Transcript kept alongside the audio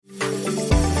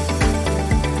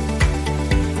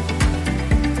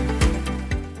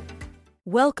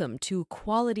Welcome to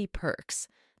Quality Perks,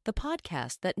 the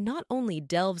podcast that not only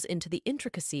delves into the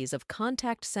intricacies of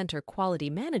contact center quality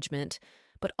management,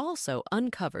 but also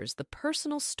uncovers the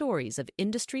personal stories of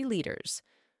industry leaders.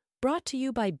 Brought to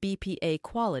you by BPA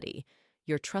Quality,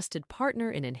 your trusted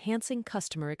partner in enhancing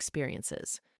customer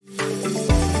experiences.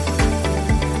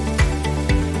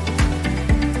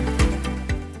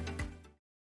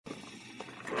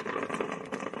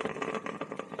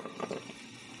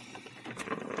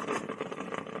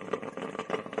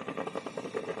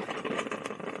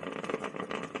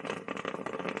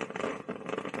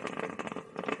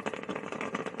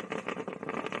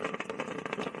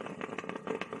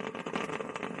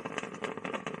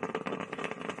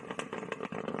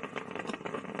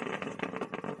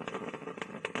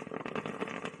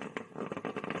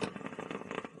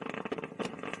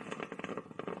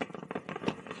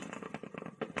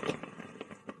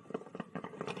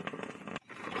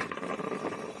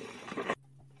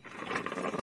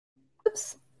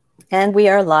 And we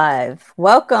are live.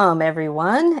 Welcome,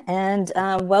 everyone, and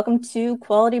welcome to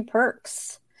Quality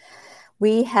Perks.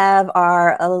 We have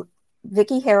our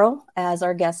Vicki Herrell as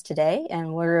our guest today,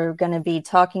 and we're going to be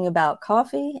talking about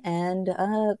coffee and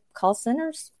call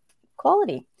centers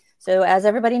quality. So as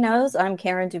everybody knows, I'm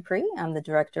Karen Dupree. I'm the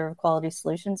Director of Quality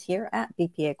Solutions here at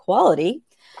BPA Quality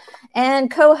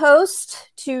and co-host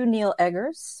to Neil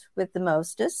Eggers with the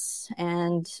Mostess.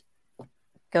 And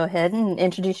go ahead and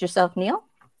introduce yourself, Neil.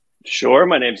 Sure.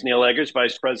 My name's Neil Eggers,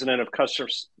 Vice President of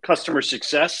Customer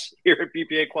Success here at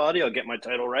BPA Quality. I'll get my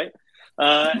title right.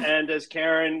 And as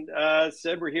Karen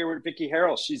said, we're here with Vicki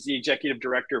Herrell. She's the Executive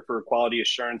Director for Quality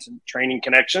Assurance and Training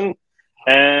Connection,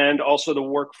 and also the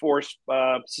Workforce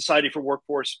Society for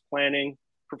Workforce Planning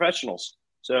Professionals.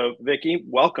 So, Vicki,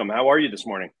 welcome. How are you this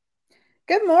morning?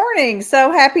 Good morning.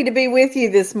 So happy to be with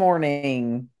you this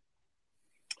morning.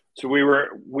 So we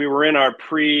were in our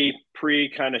pre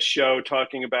kind of show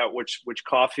talking about which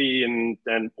coffee and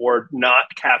or not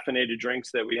caffeinated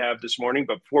drinks that we have this morning.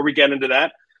 But before we get into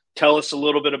that, tell us a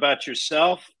little bit about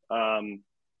yourself,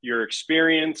 your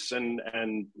experience,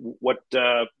 and what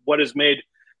has made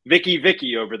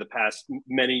Vicki over the past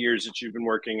many years that you've been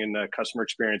working in customer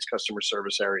experience, customer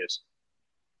service areas.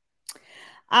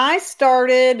 I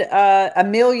started a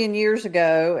million years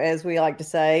ago, as we like to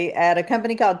say, at a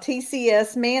company called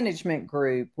TCS Management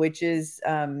Group, which is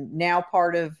now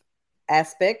part of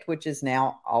Aspect, which is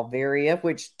now Alvaria,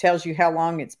 which tells you how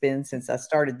long it's been since I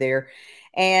started there,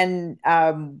 and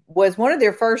was one of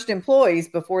their first employees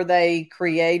before they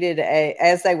created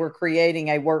as they were creating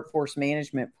a workforce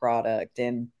management product,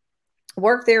 and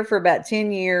worked there for about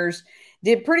 10 years,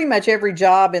 did pretty much every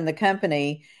job in the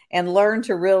company, and learned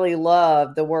to really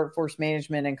love the workforce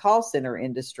management and call center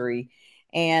industry,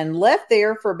 and left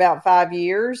there for about 5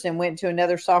 years and went to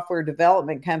another software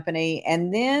development company,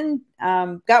 and then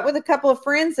got with a couple of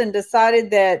friends and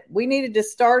decided that we needed to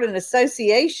start an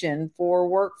association for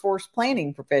workforce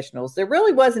planning professionals. There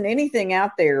really wasn't anything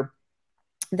out there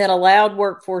that allowed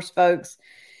workforce folks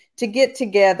to get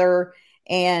together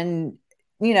and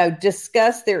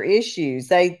discuss their issues.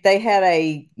 They had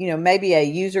maybe a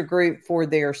user group for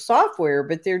their software,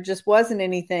 but there just wasn't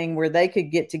anything where they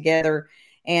could get together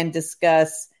and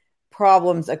discuss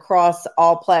problems across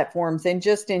all platforms and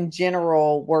just in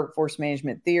general workforce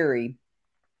management theory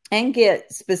and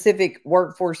get specific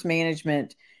workforce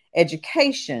management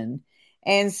education.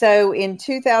 And so in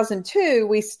 2002,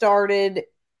 we started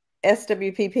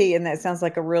SWPP, and that sounds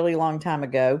like a really long time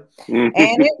ago. And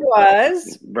it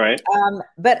was. Right.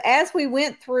 But as we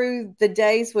went through the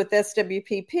days with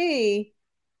SWPP,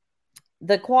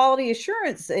 the quality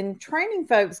assurance and training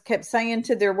folks kept saying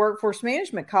to their workforce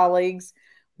management colleagues,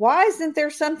 why isn't there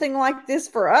something like this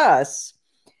for us?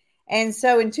 And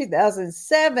so in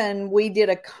 2007, we did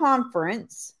a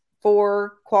conference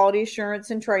for quality assurance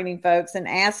and training folks and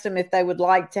asked them if they would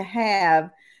like to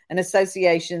have an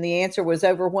association. The answer was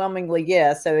overwhelmingly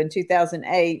yes. So in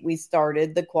 2008, we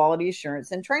started the Quality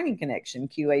Assurance and Training Connection,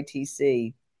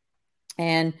 QATC.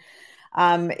 And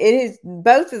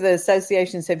both of the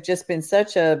associations have just been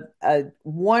such a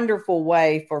wonderful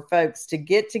way for folks to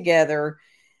get together,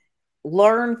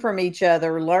 learn from each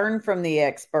other, learn from the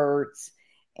experts,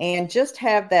 and just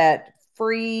have that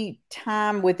free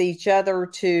time with each other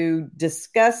to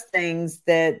discuss things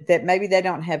that maybe they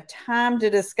don't have time to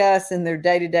discuss in their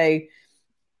day-to-day,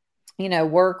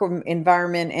 work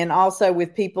environment, and also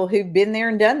with people who've been there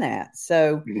and done that.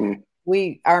 So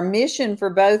our mission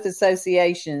for both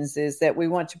associations is that we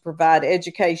want to provide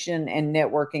education and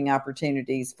networking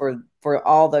opportunities for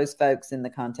all those folks in the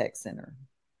contact center.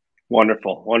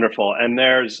 Wonderful. And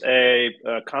there's a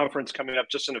conference coming up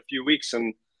just in a few weeks,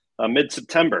 and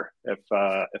mid-September, if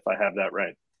I have that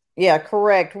right. Yeah,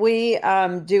 correct. We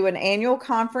do an annual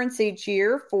conference each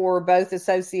year for both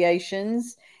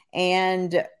associations,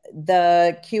 and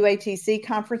the QATC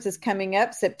conference is coming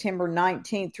up September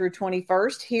 19th through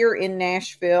 21st here in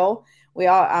Nashville.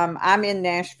 I'm in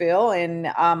Nashville, and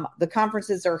the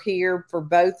conferences are here for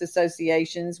both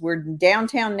associations. We're in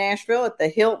downtown Nashville at the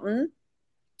Hilton,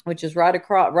 which is right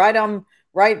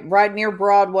near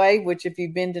Broadway. Which, if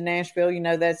you've been to Nashville, you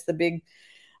know that's the big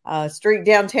street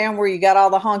downtown where you got all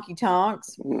the honky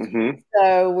tonks. Mm-hmm.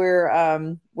 So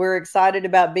we're excited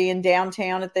about being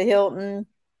downtown at the Hilton,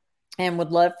 and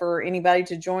would love for anybody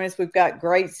to join us. We've got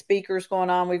great speakers going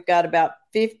on. We've got about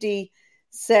 50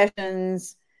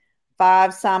 sessions,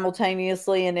 5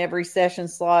 simultaneously in every session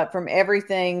slot, from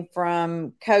everything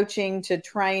from coaching to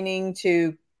training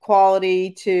to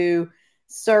quality to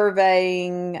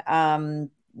surveying,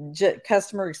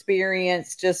 customer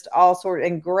experience, just all sorts,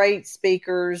 and great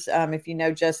speakers. If you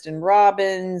know Justin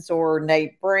Robbins or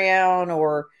Nate Brown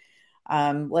or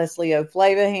Leslie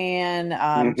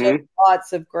O'Flavahan, just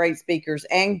lots of great speakers.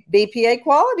 And BPA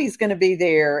Quality is going to be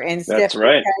there, and That's Stephanie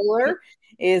right. Taylor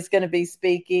is going to be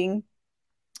speaking.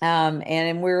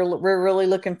 And we're really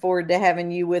looking forward to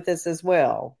having you with us as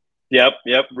well. Yep.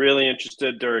 Really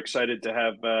interested or excited to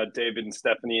have David and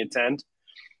Stephanie attend.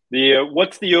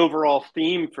 What's the overall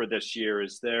theme for this year?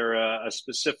 Is there a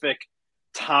specific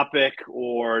topic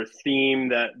or theme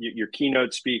that your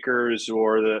keynote speakers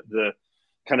or the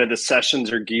kind of the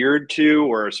sessions are geared to,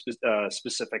 or a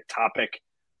specific topic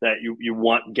that you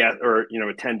want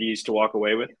attendees to walk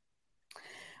away with?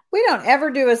 We don't ever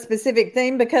do a specific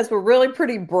theme because we're really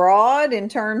pretty broad in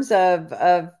terms of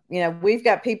we've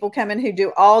got people coming who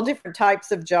do all different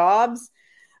types of jobs.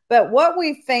 But what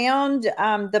we found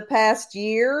the past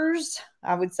years,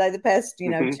 I would say the past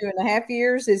 2.5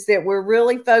 years, is that we're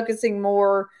really focusing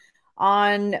more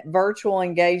on virtual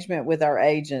engagement with our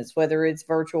agents, whether it's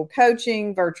virtual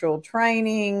coaching, virtual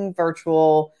training,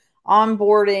 virtual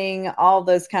onboarding. All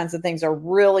those kinds of things are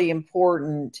really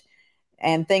important,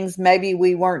 and things maybe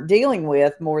we weren't dealing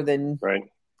with more than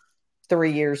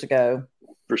 3 years ago.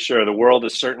 For sure. The world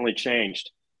has certainly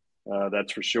changed.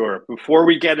 That's for sure. Before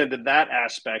we get into that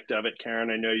aspect of it,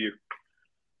 Karen, I know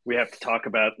we have to talk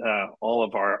about all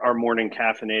of our morning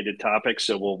caffeinated topics,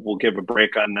 so we'll give a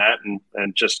break on that.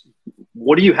 And just,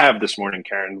 what do you have this morning,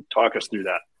 Karen? Talk us through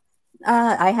that.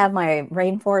 I have my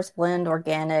Rainforest Blend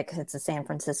Organic. It's a San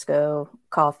Francisco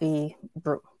coffee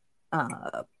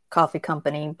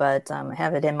company, but I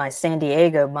have it in my San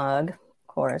Diego mug,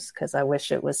 course, because I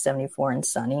wish it was 74 and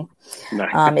sunny.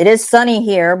 Nice. It is sunny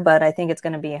here, but I think it's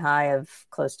going to be a high of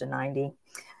close to 90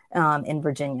 in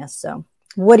Virginia. So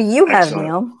what do you have,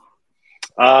 Neil?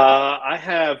 I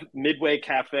have Midway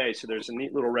Cafe. So there's a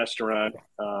neat little restaurant,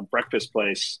 breakfast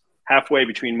place halfway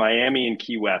between Miami and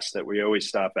Key West that we always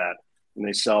stop at. And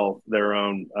they sell their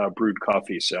own brewed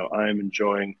coffee. So I'm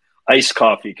enjoying iced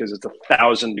coffee because it's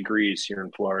 1,000 degrees here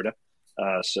in Florida.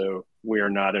 So we are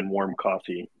not in warm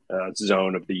coffee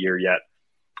zone of the year yet.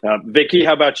 Vicki,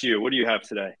 how about you? What do you have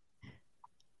today?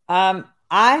 I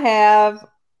have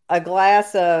a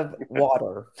glass of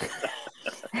water.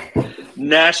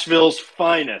 Nashville's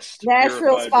finest.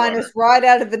 Right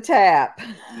out of the tap.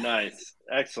 Nice.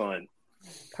 Excellent.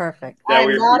 Perfect.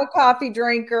 I'm not a coffee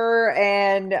drinker,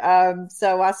 and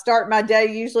so I start my day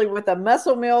usually with a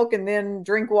muscle milk and then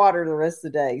drink water the rest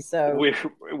of the day. So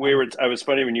I was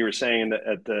funny when you were saying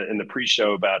in the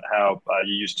pre-show about how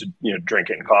you used to drink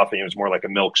it in coffee. It was more like a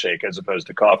milkshake as opposed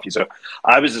to coffee. So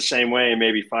I was the same way.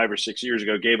 Maybe 5 or 6 years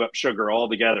ago, gave up sugar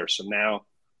altogether. So now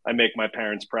I make my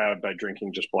parents proud by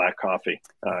drinking just black coffee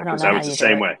because I was the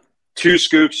same way. 2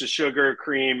 scoops of sugar,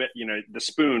 cream, the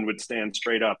spoon would stand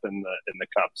straight up in the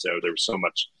cup. So there was so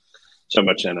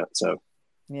much in it. So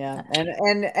yeah.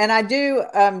 And I do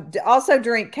also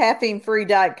drink caffeine-free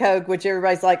Diet Coke, which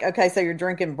everybody's like, okay, so you're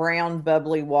drinking brown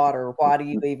bubbly water. Why do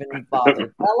you even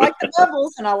bother? I like the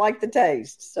bubbles and I like the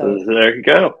taste. So there you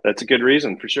go. That's a good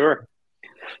reason for sure.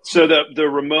 So the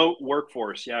remote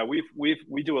workforce, yeah, we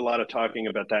do a lot of talking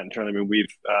about that internally. I mean,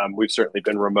 we've certainly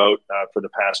been remote for the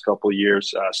past couple of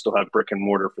years. Still have brick and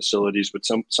mortar facilities with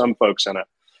some folks in it,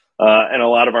 and a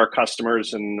lot of our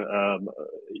customers and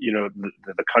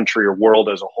the country or world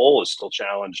as a whole is still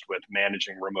challenged with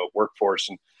managing remote workforce,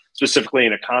 and specifically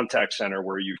in a contact center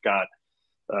where you've got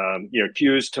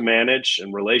queues to manage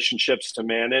and relationships to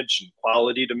manage and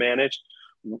quality to manage.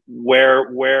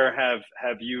 Where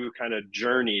have you kind of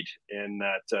journeyed in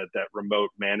that remote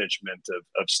management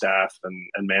of staff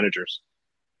and managers?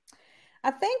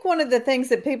 I think one of the things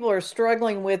that people are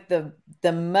struggling with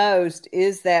the most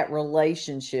is that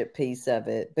relationship piece of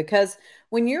it. Because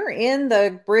when you're in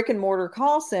the brick and mortar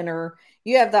call center,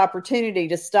 you have the opportunity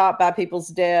to stop by people's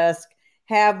desk,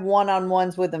 have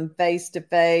one-on-ones with them face to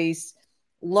face,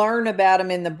 learn about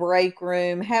them in the break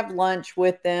room, have lunch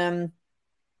with them,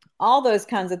 all those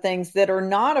kinds of things that are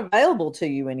not available to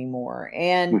you anymore.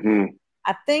 And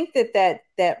I think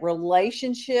that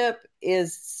relationship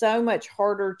is so much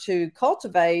harder to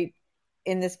cultivate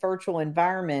in this virtual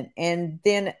environment. And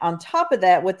then on top of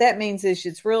that, what that means is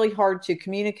it's really hard to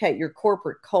communicate your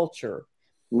corporate culture.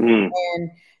 And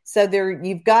so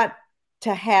you've got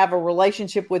to have a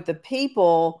relationship with the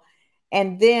people,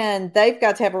 and then they've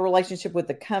got to have a relationship with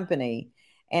the company.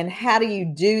 And how do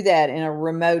you do that in a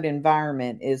remote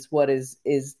environment is what is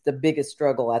the biggest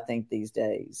struggle, I think, these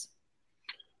days.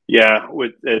 Yeah,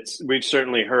 we've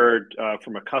certainly heard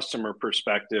from a customer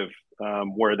perspective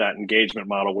where that engagement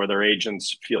model, where their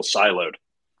agents feel siloed.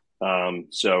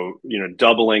 So,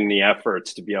 doubling the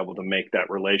efforts to be able to make that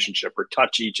relationship or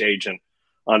touch each agent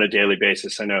on a daily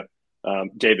basis. I know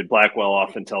David Blackwell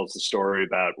often tells the story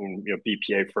about when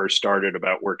BPA first started,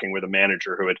 about working with a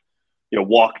manager who would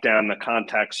walk down the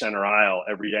contact center aisle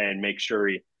every day and make sure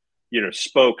he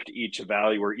spoke to each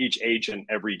evaluator, each agent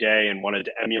every day, and wanted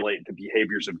to emulate the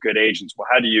behaviors of good agents. Well,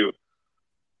 how do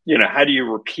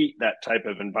you repeat that type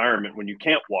of environment when you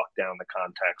can't walk down the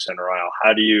contact center aisle?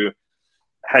 How do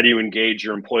you engage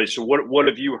your employees? So what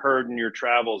have you heard in your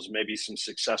travels? Maybe some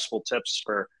successful tips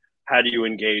for how do you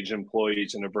engage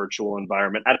employees in a virtual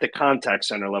environment at the contact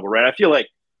center level, right? I feel like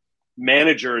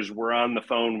managers were on the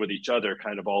phone with each other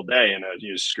kind of all day in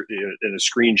a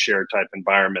screen share type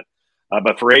environment.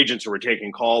 But for agents who are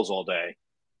taking calls all day,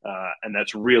 and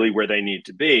that's really where they need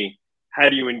to be, how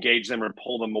do you engage them or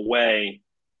pull them away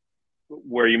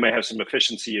where you may have some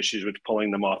efficiency issues with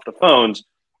pulling them off the phones,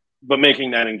 but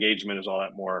making that engagement is all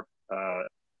that more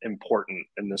important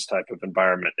in this type of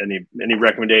environment? Any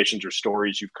recommendations or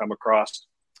stories you've come across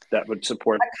that would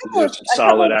support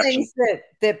solid action? Things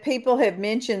that people have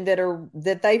mentioned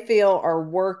that they feel are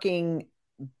working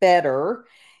better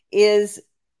is,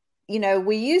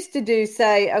 we used to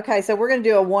say, okay, so we're going to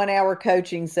do a 1-hour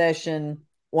coaching session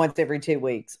once every 2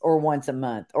 weeks or once a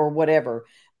month or whatever.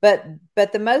 But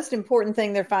the most important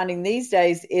thing they're finding these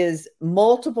days is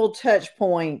multiple touch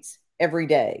points every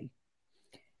day,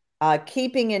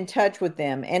 keeping in touch with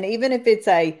them. And even if it's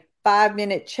a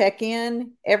 5-minute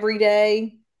check-in every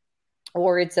day,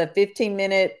 or it's a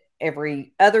 15-minute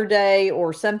every other day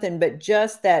or something, but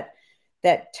just that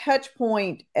touch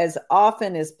point as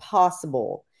often as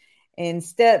possible.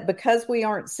 Instead, because we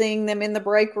aren't seeing them in the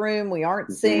break room, we aren't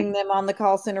seeing them on the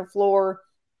call center floor,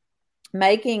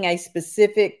 making a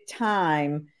specific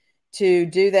time to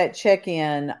do that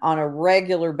check-in on a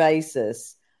regular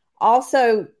basis.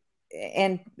 Also,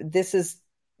 and this is,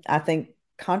 I think,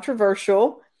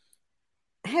 controversial,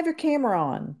 have your camera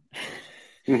on.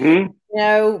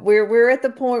 We're at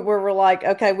the point where we're like,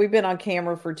 okay, we've been on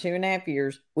camera for 2.5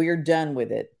 years. We are done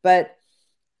with it. But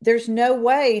there's no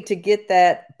way to get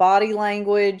that body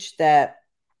language, that,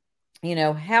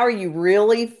 how are you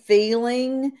really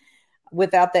feeling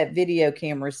without that video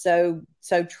camera? So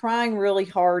trying really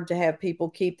hard to have people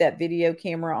keep that video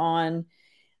camera on.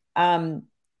 And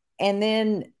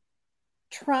then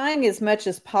trying as much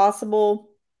as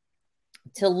possible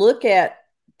to look at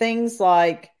things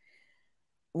like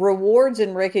rewards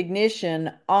and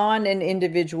recognition on an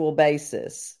individual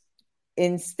basis.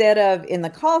 Instead of in the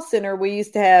call center, we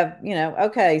used to have,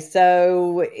 okay,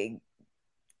 so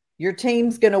your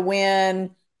team's going to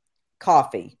win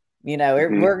coffee.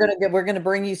 We're going to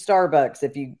bring you Starbucks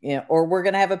if you or we're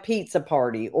going to have a pizza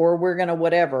party, or we're going to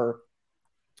whatever.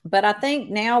 But I think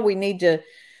now we need to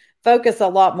focus a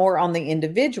lot more on the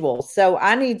individual. So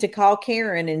I need to call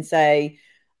Karen and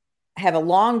have a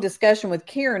long discussion with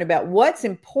Karen about what's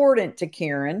important to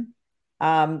Karen.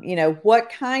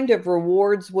 What kind of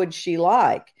rewards would she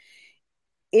like?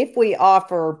 If we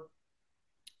offer,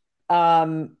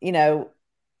 having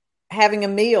a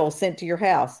meal sent to your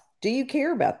house, do you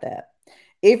care about that?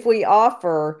 If we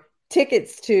offer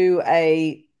tickets to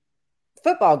a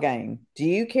football game, do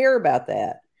you care about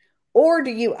that? Or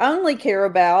do you only care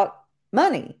about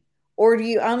money? Or do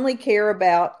you only care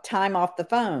about time off the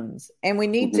phones? And we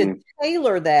need to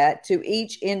tailor that to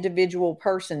each individual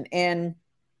person. And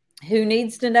who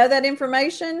needs to know that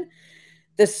information?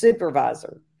 The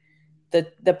supervisor.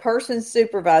 The person's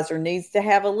supervisor needs to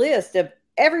have a list of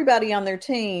everybody on their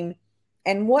team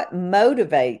and what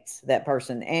motivates that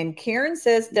person. And Karen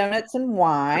says donuts and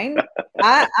wine.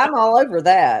 I'm all over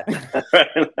that.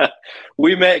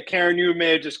 Karen, you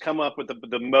may have just come up with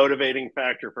the motivating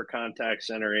factor for contact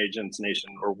center agents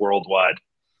nation or worldwide.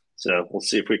 So we'll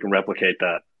see if we can replicate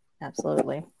that.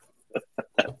 Absolutely.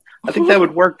 I think that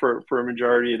would work for a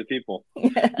majority of the people.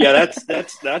 Yeah,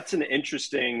 that's an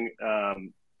interesting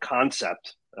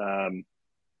concept.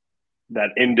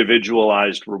 That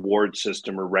individualized reward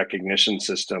system or recognition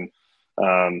system.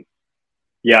 I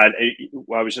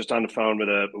was just on the phone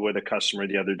with a customer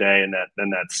the other day, and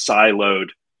that siloed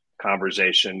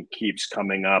conversation keeps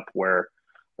coming up where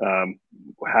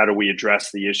how do we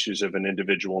address the issues of an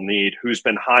individual need who's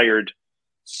been hired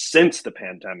since the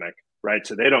pandemic, right?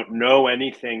 So they don't know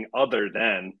anything other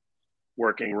than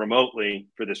working remotely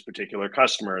for this particular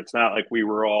customer. It's not like we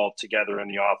were all together in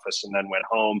the office and then went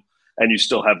home, and you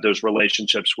still have those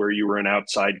relationships where you were in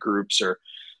outside groups, or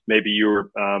maybe you were,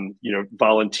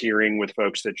 volunteering with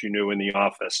folks that you knew in the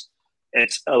office.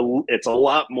 It's a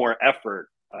lot more effort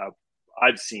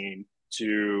I've seen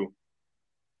to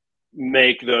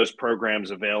make those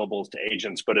programs available to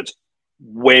agents, but it's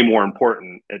way more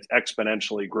important. It's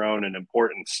exponentially grown in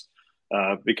importance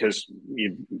because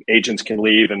agents can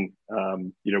leave, and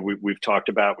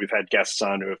we've had guests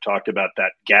on who have talked about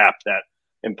that gap, that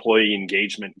employee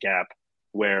engagement gap,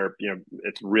 where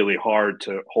it's really hard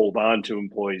to hold on to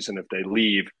employees, and if they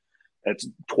leave, it's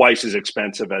twice as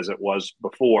expensive as it was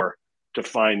before to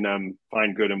find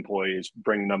good employees,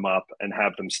 bring them up, and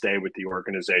have them stay with the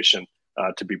organization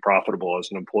to be profitable as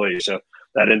an employee. So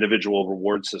that individual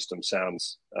reward system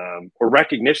sounds, or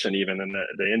recognition even in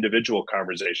the individual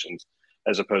conversations,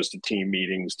 as opposed to team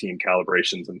meetings, team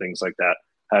calibrations, and things like that.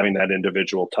 Having that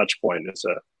individual touch point is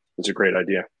a great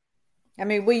idea. I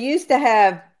mean, we used to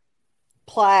have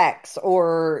plaques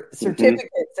or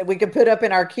certificates that we could put up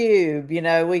in our cube.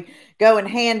 We go and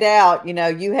hand out,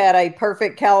 you had a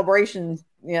perfect calibration,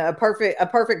 a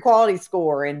perfect quality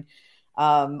score, and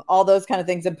all those kind of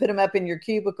things, and put them up in your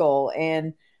cubicle.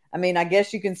 And I mean, I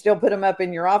guess you can still put them up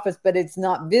in your office, but it's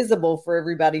not visible for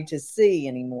everybody to see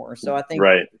anymore. So I think,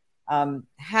 right.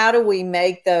 How do we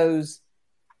make those,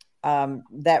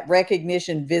 that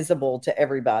recognition visible to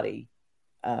everybody,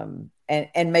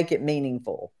 and make it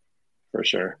meaningful? For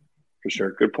sure.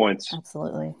 Good points.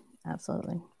 Absolutely.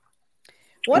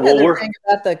 One other thing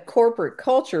about the corporate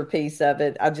culture piece of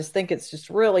it, I just think it's just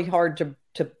really hard to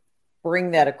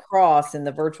bring that across in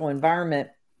the virtual environment.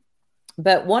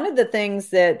 But one of the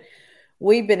things that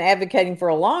we've been advocating for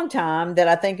a long time that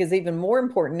I think is even more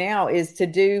important now is to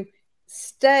do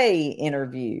stay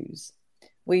interviews.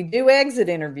 We do exit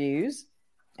interviews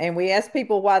and we ask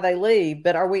people why they leave,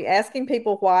 but are we asking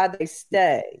people why they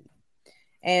stay?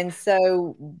 And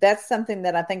so that's something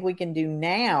that I think we can do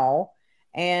now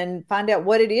and find out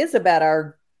what it is about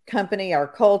our company, our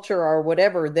culture, or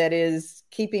whatever that is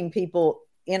keeping people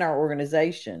in our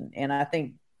organization. And I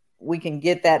think we can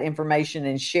get that information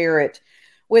and share it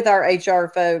with our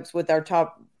HR folks, with our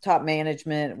top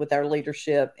management, with our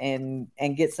leadership, and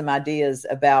get some ideas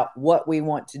about what we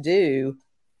want to do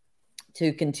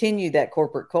to continue that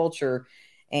corporate culture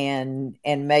and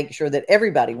make sure that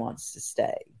everybody wants to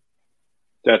stay.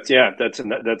 That's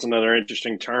another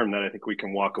interesting term that I think we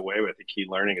can walk away with. The key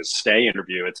learning is stay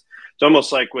interview. It's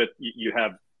almost like you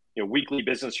have weekly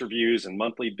business reviews and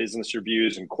monthly business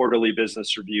reviews and quarterly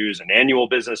business reviews and annual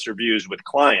business reviews with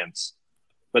clients,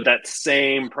 but that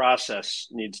same process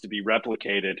needs to be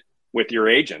replicated with your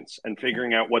agents and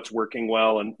figuring out what's working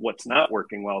well and what's not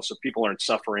working well, so people aren't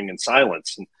suffering in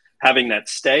silence. And having that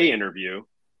stay interview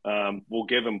will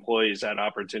give employees that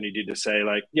opportunity to say,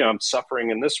 like, I'm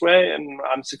suffering in this way and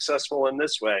I'm successful in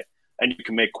this way. And you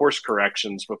can make course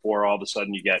corrections before all of a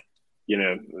sudden you get,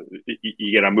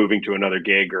 I'm moving to another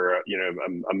gig, or,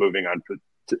 I'm moving on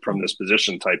from this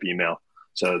position type email.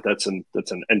 So that's an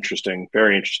interesting,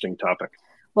 very interesting topic.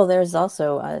 Well, there's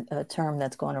also a term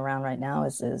that's going around right now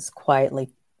is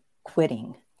quietly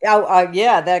quitting.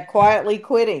 That quietly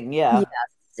quitting. Yeah. Yes.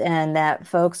 And that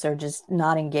folks are just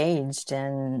not engaged,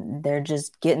 and they're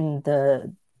just getting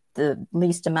the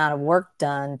least amount of work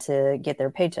done to get their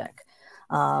paycheck.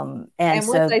 And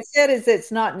so, what they said is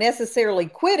it's not necessarily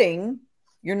quitting.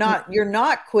 You're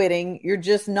not quitting. You're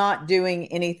just not doing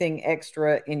anything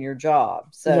extra in your job.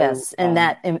 So yes, and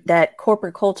that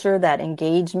corporate culture, that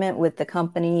engagement with the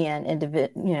company and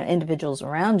individuals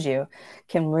around you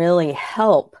can really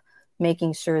help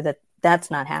making sure that that's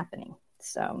not happening.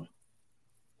 So.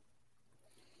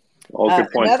 All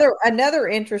good points. Another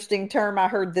interesting term I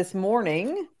heard this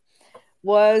morning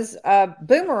was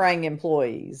boomerang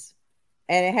employees.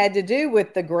 And it had to do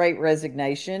with the Great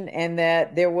Resignation, and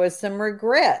that there was some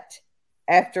regret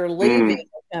after leaving the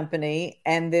company,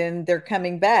 and then they're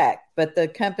coming back. But the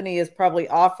company is probably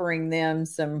offering them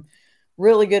some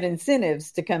really good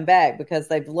incentives to come back because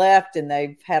they've left and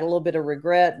they've had a little bit of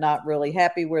regret, not really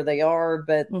happy where they are,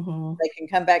 but they can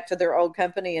come back to their old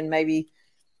company and maybe,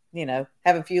 have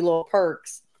a few little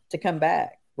perks to come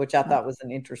back, which I thought was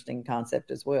an interesting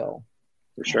concept as well.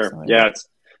 For sure. Absolutely. Yeah.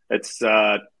 It's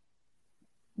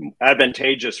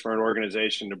advantageous for an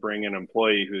organization to bring an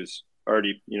employee who's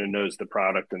already, knows the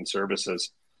product and services,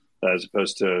 as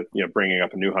opposed to, bringing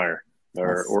up a new hire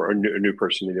or a new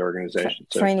person to the organization.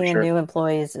 So training new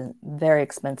employees is very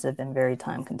expensive and very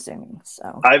time consuming.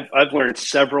 So I've learned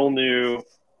several new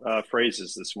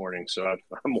phrases this morning, so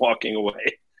I'm walking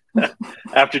away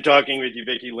after talking with you,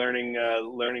 Vicki,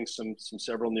 learning some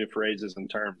several new phrases and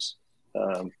terms.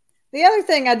 The other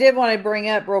thing I did want to bring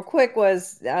up real quick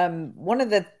was one of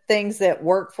the things that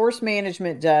workforce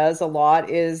management does a lot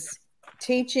is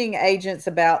teaching agents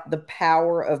about the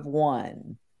power of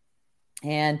one.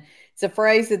 And it's a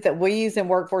phrase that we use in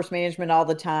workforce management all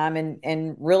the time.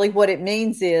 And really what it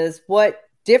means is, what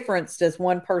difference does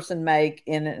one person make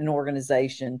in an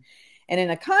organization? And in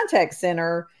a contact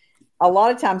center, a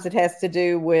lot of times it has to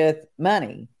do with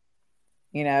money,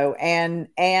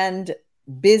 and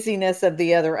busyness of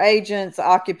the other agents,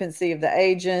 occupancy of the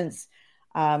agents.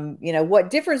 What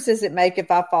difference does it make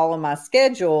if I follow my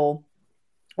schedule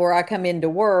or I come into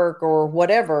work or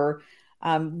whatever?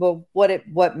 But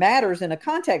what matters in a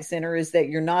contact center is that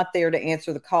you're not there to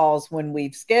answer the calls when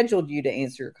we've scheduled you to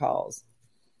answer your calls.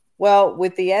 Well,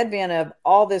 with the advent of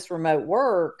all this remote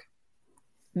work,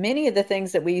 many of the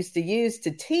things that we used to use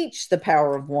to teach the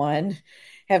power of one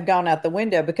have gone out the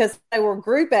window because they were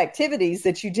group activities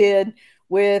that you did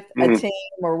with a team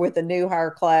or with a new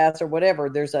hire class or whatever.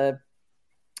 There's a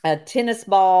tennis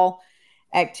ball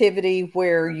activity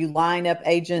where you line up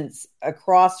agents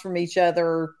across from each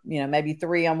other, maybe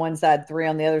 3 on one side, 3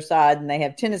 on the other side, and they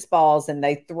have tennis balls and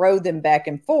they throw them back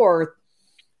and forth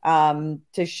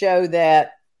to show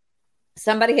that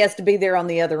somebody has to be there on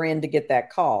the other end to get that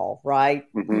call, right?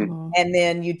 And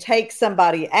then you take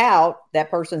somebody out, that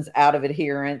person's out of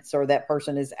adherence or that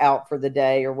person is out for the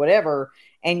day or whatever,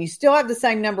 and you still have the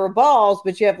same number of balls,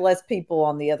 but you have less people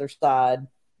on the other side,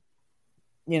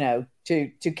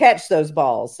 to catch those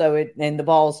balls. And the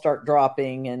balls start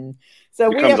dropping. And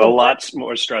so it becomes a lot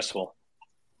more stressful.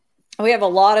 We have a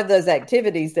lot of those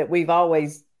activities that we've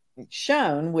always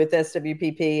shown with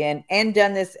SWPP and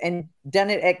done this and done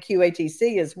it at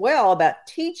QATC as well about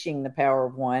teaching the power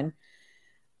of one.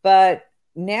 But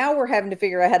now we're having to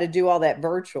figure out how to do all that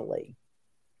virtually.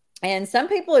 And some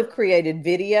people have created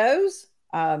videos,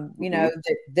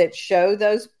 that show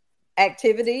those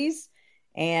activities.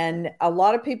 And a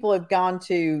lot of people have gone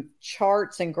to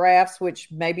charts and graphs, which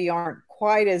maybe aren't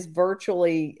quite as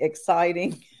virtually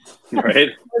exciting, right?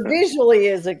 Or visually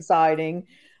as exciting.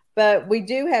 But we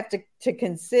do have to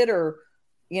consider,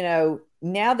 now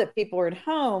that people are at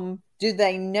home, do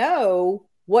they know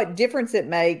what difference it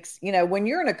makes? When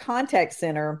you're in a contact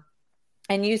center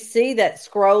and you see that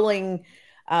scrolling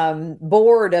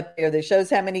board up there that shows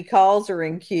how many calls are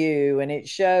in queue, and it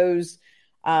shows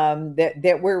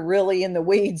that we're really in the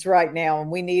weeds right now and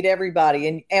we need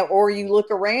everybody. Or you look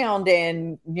around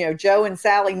and, Joe and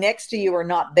Sally next to you are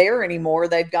not there anymore.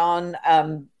 They've gone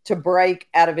to break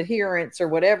out of adherence or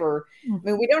whatever. I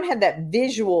mean, we don't have that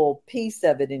visual piece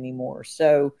of it anymore.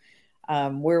 So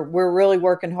we're really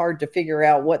working hard to figure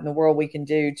out what in the world we can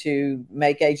do to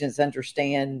make agents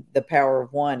understand the power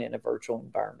of one in a virtual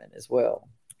environment as well.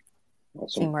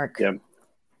 Awesome. Teamwork. Yeah.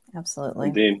 Absolutely.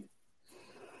 Indeed.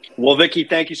 Well, Vicki,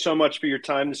 thank you so much for your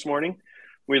time this morning.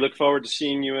 We look forward to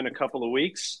seeing you in a couple of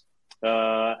weeks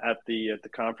at the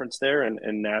conference there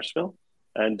in Nashville.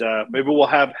 And maybe we'll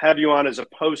have you on as a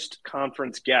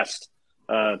post-conference guest.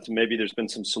 To maybe there's been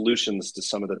some solutions to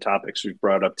some of the topics we've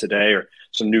brought up today, or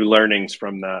some new learnings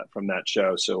from that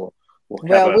show. So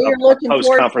we'll have a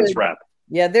post-conference wrap.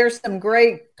 Yeah, there's some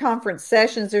great conference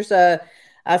sessions. There's a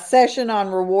session on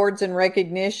rewards and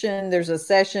recognition. There's a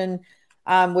session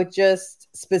with just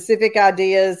specific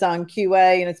ideas on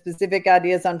QA and specific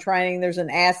ideas on training. There's an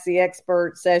Ask the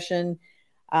Expert session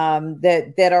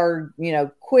that are,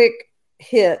 quick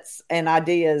hits and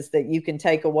ideas that you can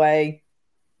take away.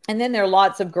 And then there are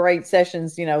lots of great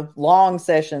sessions, long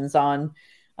sessions on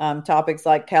topics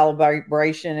like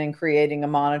calibration and creating a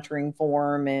monitoring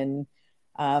form. And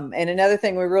another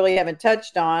thing we really haven't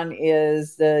touched on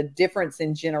is the difference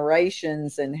in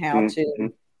generations and how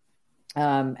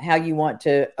you want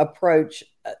to approach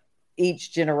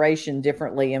each generation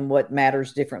differently and what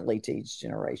matters differently to each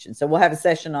generation. So we'll have a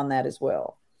session on that as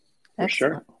well. For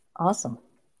sure. Awesome.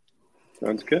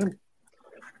 Sounds good.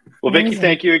 Well, Vicki,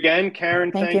 thank you again.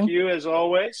 Karen, thank you as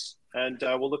always. And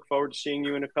we'll look forward to seeing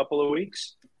you in a couple of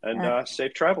weeks. And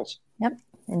safe travels. Yep.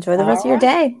 Enjoy the rest of your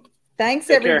day. Thanks,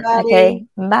 Take care. everybody. Okay.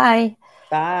 Bye.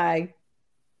 Bye.